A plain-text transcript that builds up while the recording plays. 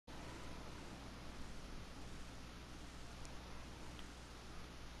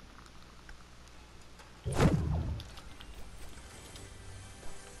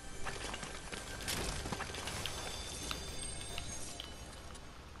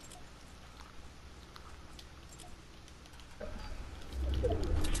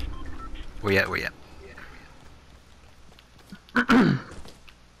Where you at? Where you at?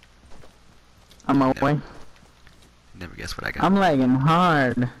 On my way. Never guess what I got. I'm lagging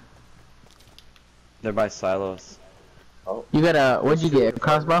hard. They're by silos. Oh, You got a, what'd you get, a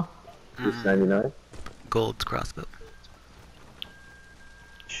crossbow? it's 99. Gold crossbow.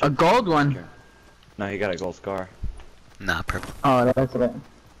 A gold one? No, he got a gold scar. Nah, purple. Oh, that's it.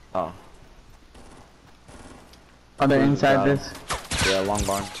 Oh. Oh, they're Who's inside the this. Yeah, long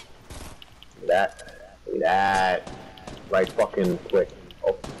barn. Look at that. Look at that. Right fucking quick.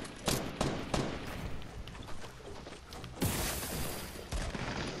 Oh.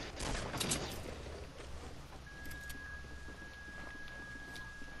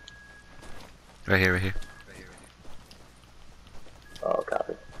 Right here, right here. Oh,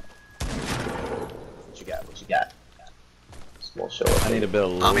 copy. What you got? What you got? Small show. I need to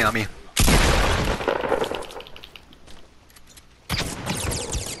build a loop. On me, on me.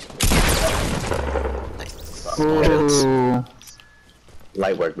 Nice. Ooh.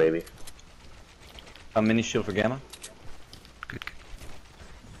 Light work, baby. A mini shield for Gamma. Good, good.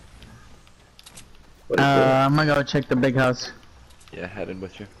 What is it? I'm gonna go check the big house. Yeah, headed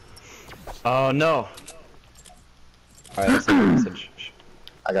with you. Oh no! Alright, let's send a message.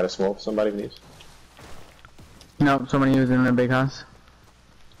 I got a smoke. Somebody needs. No, somebody was in the big house.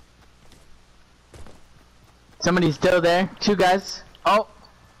 Somebody's still there. 2 guys. Oh,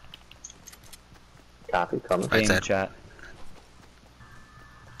 Copy. Coming. Right Game side. chat.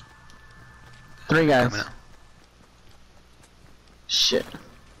 3 guys. Coming out. Shit.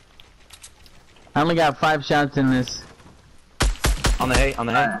 I only got 5 shots in this. On the hay, on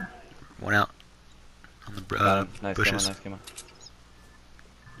the hay. One out. On the Got him. Nice Gamma, bushes. nice Gamma.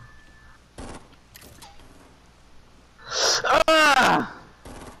 Ah!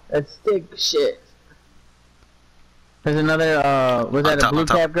 That's stick shit. There's another, was that a blue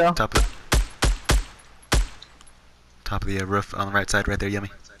cap girl? Top of the roof on the right side, right there, Yummy.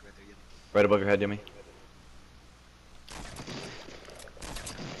 Right above your head, Yummy.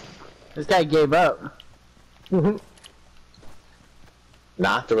 This guy gave up.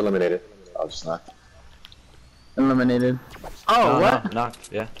 Knocked or eliminated? I'll just knock. Eliminated. Oh, No, what? No, knocked,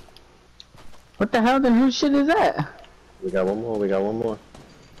 yeah. What the hell? Then whose shit is that? We got one more. We got one more.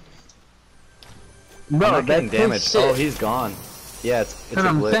 Bro, I'm not getting that's his damaged. shit. Oh, he's gone. Yeah, it's That's what a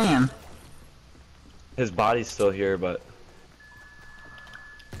I'm glitch. saying. His body's still here, but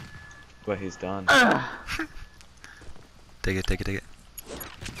he's done. Take it, take it, take it.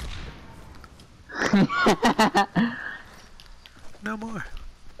 No more.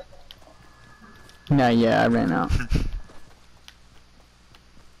 Nah, yeah, I ran out.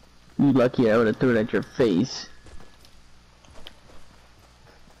 You lucky I would've threw it at your face.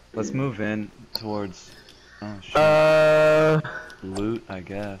 Let's move in towards loot, I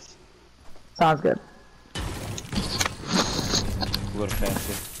guess. Sounds good. A little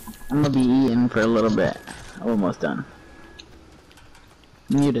fancy. I'm gonna be eating for a little bit. I'm almost done.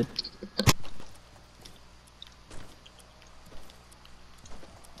 Muted.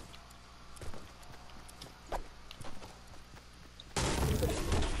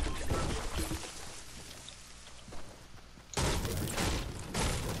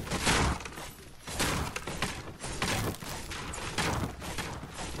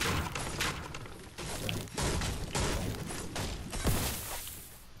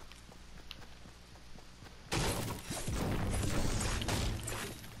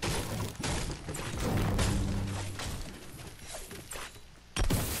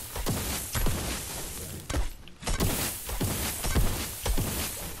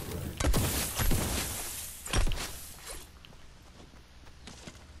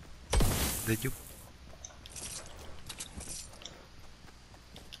 Did you?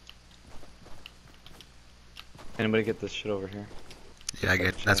 Anybody get this shit over here? Yeah, I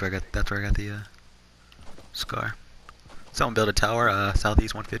get. That's where I got. That's where I got the scar. Someone built a tower,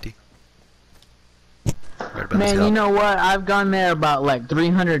 southeast 150. Right about this Man, hill. you know what? I've gone there about like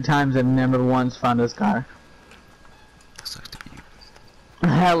 300 times and never once found a scar. That sucks to be you.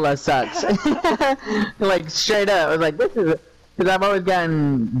 Hella sucks. Like straight up, I was like, this is because I've always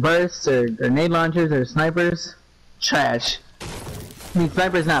gotten bursts or grenade launchers or snipers. Trash. I mean,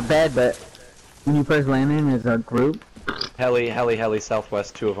 sniper's not bad, but when you first land in as a group. Heli,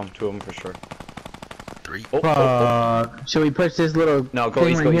 southwest, two of them for sure. 3. Oh. Should we push this little? No, go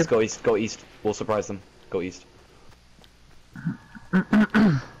thing east, right go here? east, go east, go east. We'll surprise them. Go east.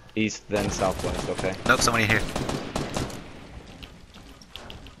 East, then southwest, okay. Nope, somebody here.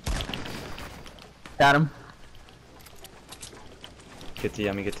 Got him. Get to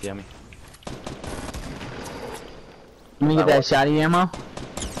Yummy, get to Yummy. Let me get that shotty ammo.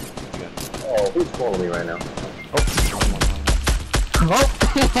 Yeah. Oh, who's calling me right now? Oh!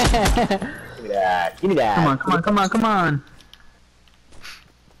 Give me that. Give me that. Come on, come on, come on, come on.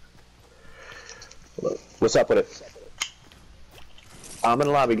 What's up with it? I'm in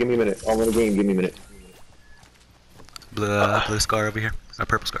the lobby. Give me a minute. I'm in the game. Give me a minute. Blue scar over here. A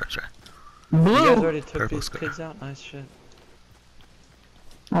purple scar, sorry. You guys Blue! already took Purple these scar. kids out? Nice shit.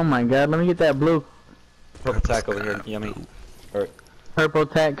 Oh my god, let me get that blue. Purple tack over scar. here. Yummy. Or, Purple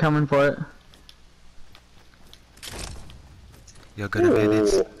tag coming for it. Yo, good at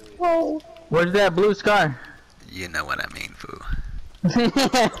bandits. Where's that blue scar? You know what I mean, foo.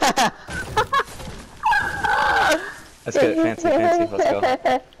 let's get it fancy, fancy. Let's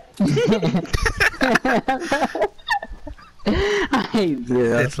go. I hate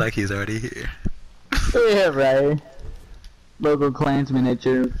Zero. It's like he's already here. Yeah, right. Local Klansman at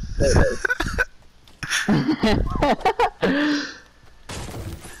your...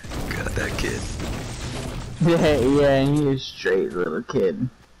 Got that kid. yeah, he is straight little kid.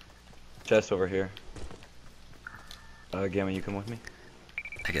 Chest over here. Gamma, you come with me?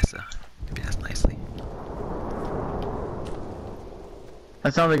 I guess so. Maybe that's nicely.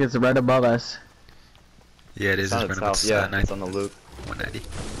 That sounds like it's right above us. Yeah, it is. It's It's on right the about south. Yeah, it's on the loop. 190.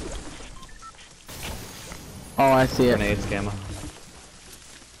 Oh, I see it. Grenades, Gamma.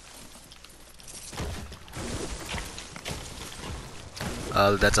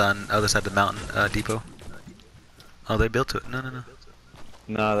 That's on the other side of the mountain, depot. Oh, they built to it. No, no, no.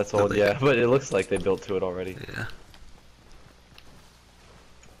 No, that's old, they- yeah, but it looks like they built to it already. Yeah.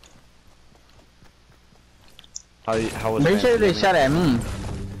 How was Pretty sure they Fancy? shot at me.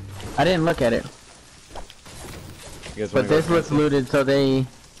 I didn't look at it. You guys wanna But go this was Fancy? looted, so they...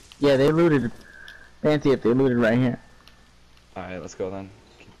 Yeah, they looted. Fancy if they looted right here. Alright, let's go then.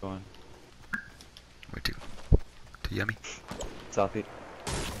 Keep going. Where to? Too yummy. Southeast.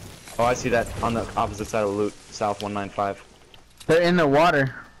 Oh, I see that on the opposite side of the loot. South 195. They're in the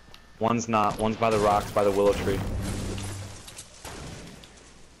water. One's not. One's by the rocks, by the willow tree.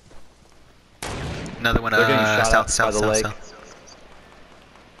 Another one, They're getting shot south, at south, by the south, lake. south.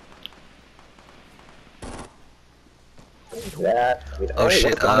 That. Oh,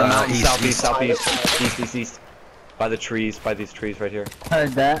 shit, On the mountain, east, southeast, east. southeast, east, east, east. By the trees, by these trees right here.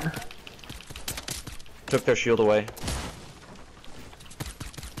 Heard that. Took their shield away.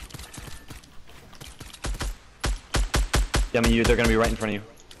 Yummy, they're gonna be right in front of you.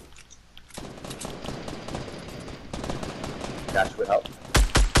 Dash would help.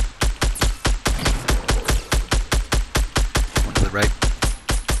 One to the right.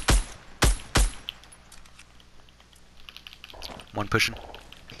 One pushing.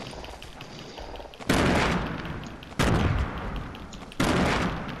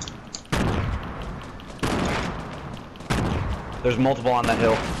 There's multiple on that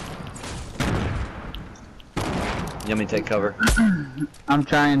hill. Yummy, take cover. I'm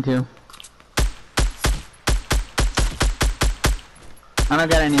trying to. I don't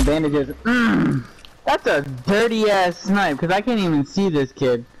got any bandages. That's a dirty ass snipe, because I can't even see this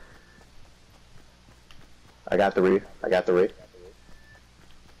kid. I got the reef. I got the reef.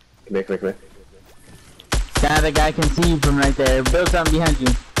 Come here, come here, come here. Now the guy can see you from right there. Build something behind you.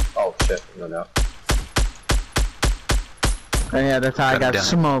 Oh shit, no doubt. Oh yeah, that's how I Got him got down.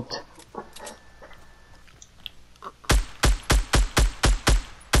 smoked.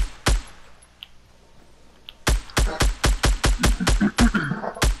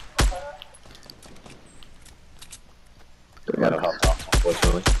 That'll help out,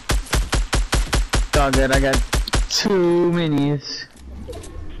 unfortunately. It's all good, I got 2 minis.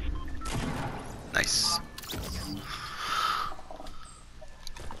 Nice.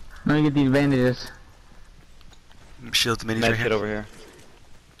 Let me get these bandages. Shields, minis Med right kit here. over here.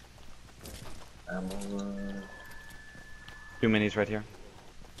 Um, 2 minis right here.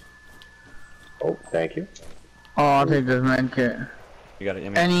 oh, thank you. Oh, I'll take this med kit. You got it,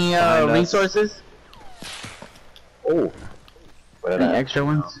 Yummy. Any Behind us. resources? Oh. What Any did extra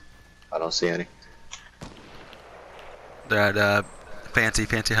ones? I don't see any. They're at, fancy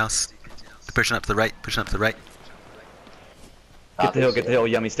house. They're pushing up to the right, pushing up to the right. Get the hill, get the hill.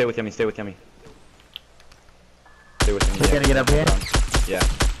 Yummy, stay with Yummy, stay with Yummy. Stay with Yummy. We gotta get up here? Yeah.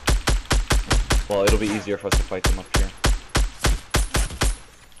 Well, it'll be easier for us to fight them up here.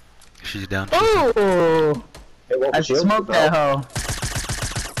 She's down. Oh! Hey, what I was shield? smoked that hoe.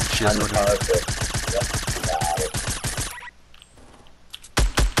 She has I'm one. positive. Yep, got it.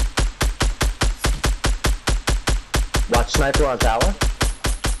 Watch sniper on tower.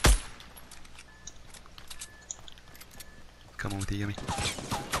 Come on with you, Yummy.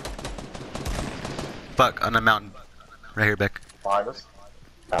 Fuck, on the mountain. Right here, Beck. Behind us.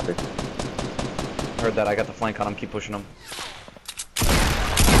 Copy. Heard that. I got the flank on him. Keep pushing him.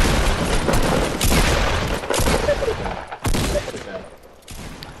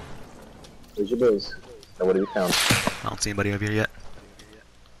 Where's your booze? Now what have you found? I don't see anybody over here yet.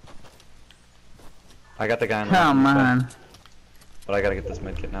 I got the guy on the Come left, on. but I gotta get this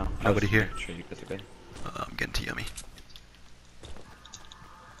medkit now. I was Nobody just here. making sure you guys are good. I'm getting to yummy.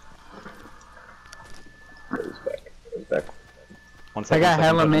 He's back. He's back. One I second, got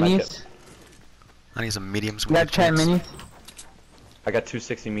hella go to medkit. minis. I need some mediums You with got a 10 chance. minis. I got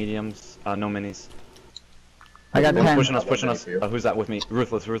 260 mediums. No minis. I got One's 10. pushing us. Pushing us. Who's that with me?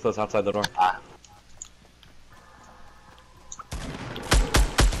 Ruthless. Ruthless outside the door.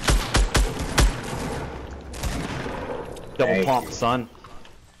 Double Hey. pump, son.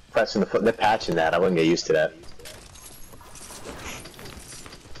 Pressing the foot. They're patching that. I wouldn't get used to that.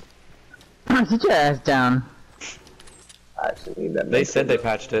 Sit your ass down. I actually need that. They said they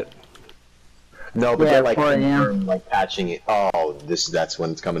patched it. No, but Yeah, they're like 4 a.m. confirmed, like patching it. Oh, that's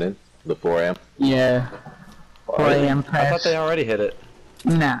when it's coming in. The 4 a.m. Yeah. 4 a.m. I crash. thought they already hit it.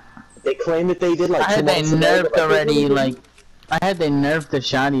 Nah. They claim that they did like I 2 had they months ago, nerfed but, like, already, they like, I had they nerfed the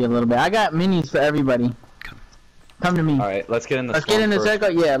shoddy a little bit. I got minis for everybody. Come to me. Alright, let's get in the Let's get storm in the first.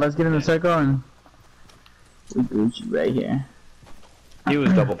 circle. Yeah, let's get in the circle and we Gucci right here. He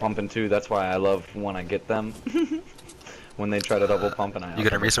was double pumping too, that's why I love when I get them. When they try to double pump and I You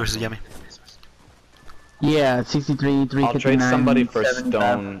got any resources, Yummy? Yeah, 63, 359. I'll trade somebody for 75.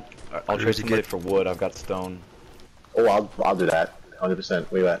 stone. I'll Where's trade the somebody kid? for wood, I've got stone. Oh, I'll do that. 100%.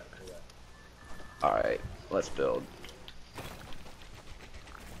 Where you at? Alright, let's build.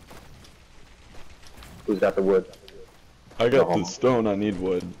 Who's got the wood? I got the stone, I need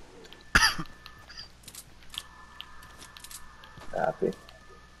wood. Happy.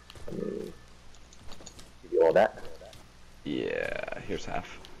 Let me give you all that. Yeah, here's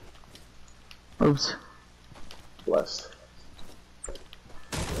half. Oops. Blessed.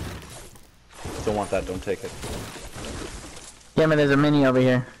 Still want that, don't take it. Yeah, man, there's a mini over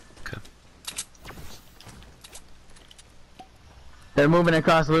here. Okay. They're moving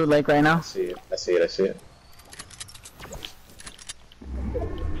across Loot Lake right now. I see it. I see it. I see it.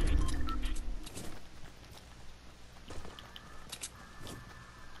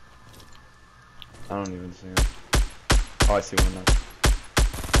 I don't even see him. Oh, I see one now.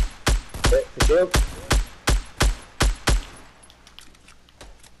 Hey, the shield.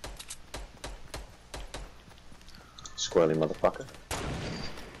 Squirrely motherfucker.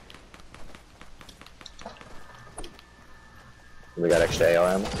 We got extra AR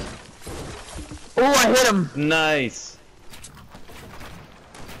ammo. Oh, I hit him! Nice!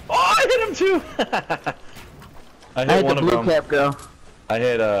 Oh, I hit him too! I I hit hit one the of blue them. cap girl. I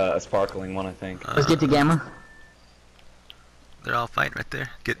hit a sparkling one, I think. Let's get to Gamma. They're all fighting right there.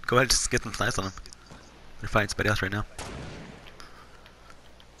 Go ahead, just get some snipes on them. They're fighting somebody else right now.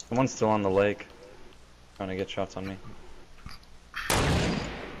 Someone's still on the lake. Trying to get shots on me.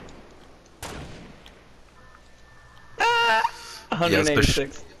 Ah! Yeah, let's push.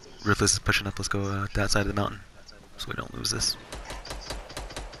 186. Ruthless is pushing up. Let's go that side of the mountain, so we don't lose this.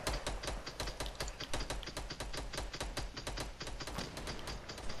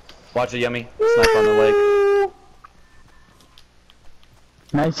 Watch it, Yummy. Sniper on the lake.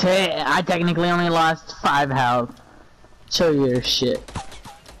 Nice hit. I technically only lost 5 health. Show your shit.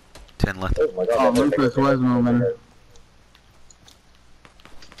 10 left. Oh my god. Oh, that's a Ruthless big- was moving.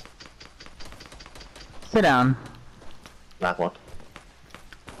 Sit down. Knock one.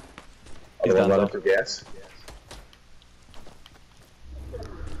 He's Other one done, running though. through gas.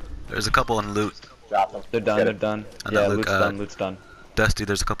 There's a couple on loot. Drop them. They're done, Get they're it. done. And Yeah, that Luke, loot's done, loot's done. Dusty,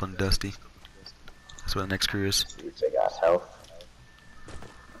 there's a couple on Dusty. That's where the next crew is. They got health.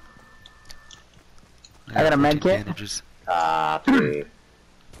 I got a 14 med kit. bandages. Copy.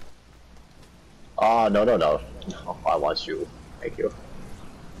 Oh, no, no, no. Oh, I want you. Thank you.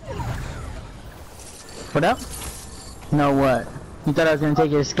 What up? No, what? You thought I was gonna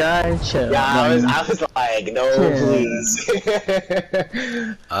take your sky? Chill. Yeah, I buddy. was like, no, Yeah. please.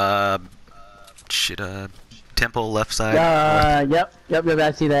 Shit, temple left side. Yep,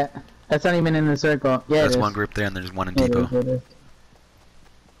 I see that. That's not even in the circle. Yeah, That's it is. one group there, and there's one in Yeah, it depot. is, it is.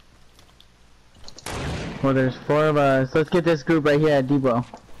 Well, there's 4 of us. Let's get this group right here at depot.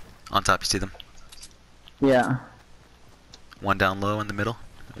 On top, you see them. Yeah. One down low in the middle,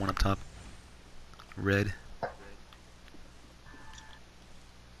 one up top. Red.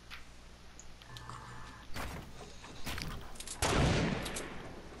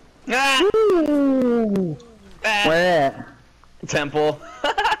 Ah! Ah! Where at? Temple.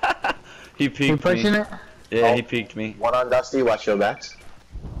 He peeked You pushing me. it? Yeah, Oh. he peeked me. One on Dusty, watch your backs.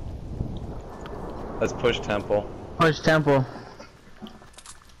 Let's push temple. Push temple.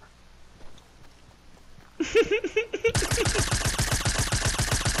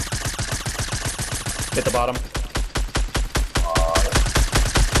 Hit the bottom.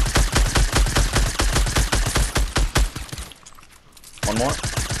 One more.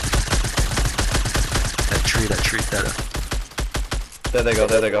 That tree, that. There they go,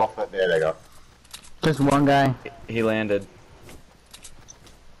 there they go. There they go. Just one guy. He landed.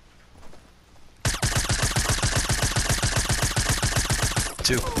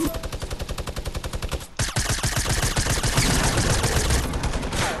 Two.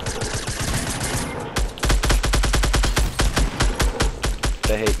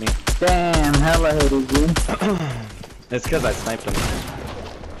 They hate me. Damn, hella hated you. It's because I sniped him.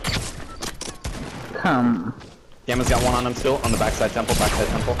 Come. Gamma's got one on him still, on the backside temple,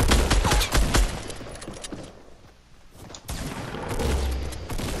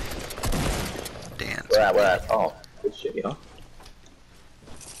 Damn. Where at? Oh, good shit, you know?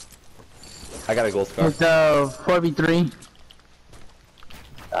 I got a gold scar. It's 4v3.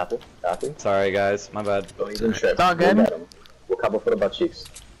 Copy. Sorry guys, my bad. Don't even trip. It's all good. We'll get 'em. We'll cover for the butt cheeks.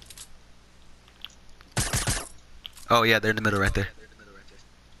 Oh yeah, they're in the middle right there.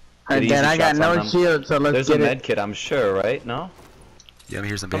 Get Again, easy I got shots on no them. shield, so let's There's a get med it. kit, I'm sure, right? No? Yeah,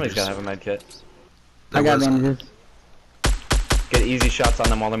 here's some Somebody's bandages. gotta have a med kit. I There got was- bandages. Get easy shots on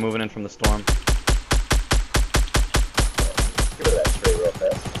them while they're moving in from the storm. Get rid of that tree real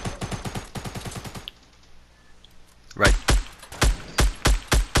fast. Right.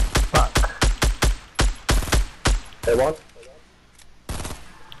 Fuck. Hit one.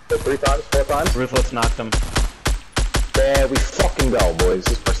 Hit 3 times, 4 times. Ruthless knocked him. There we fucking go, boys.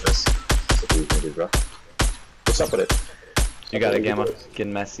 Let's push this. That's what we can do, bro. What's up with it? You got it, Gamma. Get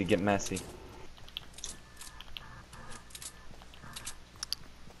messy, get messy.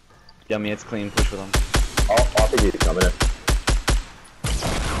 Yummy, it's clean. Push with them. Oh, RPG coming in.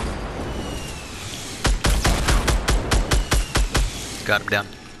 Got him down.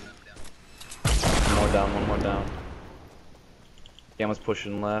 One more down. Gamma's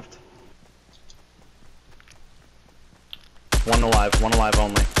pushing left. One alive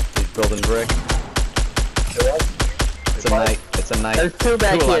only. He's building brick. It's a night. There's two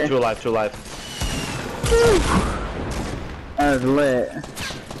back here. Two alive. That was lit.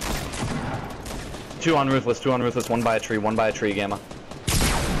 Two on ruthless. One by a tree, Gamma.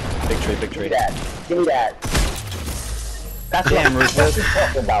 Big tree. Give me that. That's Damn, what Ruthless. I'm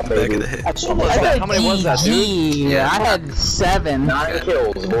talking about, Back baby. of the head. That's What was that? How many was that, dude? Yeah, I had 7. 9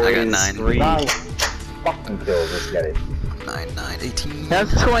 kills, boys. I got 9. 3. 9 fucking kills. Let's get it. 9, 18.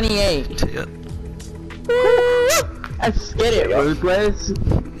 That's 28. Yeah. Let's get it, Ruthless.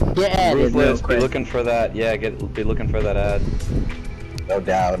 Get at it real Ruthless, be quick. looking for that. Yeah, be looking for that ad. No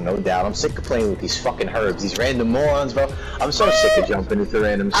doubt. I'm sick of playing with these fucking herbs, these random morons, bro. I'm so sick of jumping into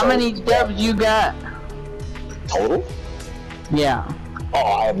random. How many dubs you got? Total? Yeah. Oh,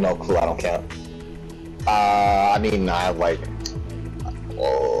 I have no clue. I don't count. I mean, I have like,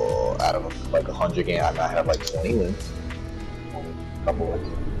 out of like 100 games, I have like 20 wins. A couple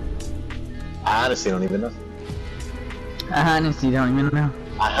wins. I honestly don't even know. I honestly don't even know.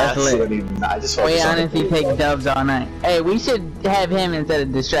 I honestly lit. don't even know. I just We focus on the honestly food, take bro. dubs all night. Hey, we should have him instead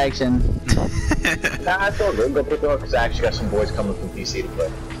of distraction. Nah, it's all good. Go pick it up because I actually got some boys coming from PC to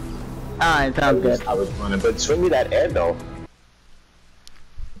play. Alright, sounds good. I was running, but swing me that ad though.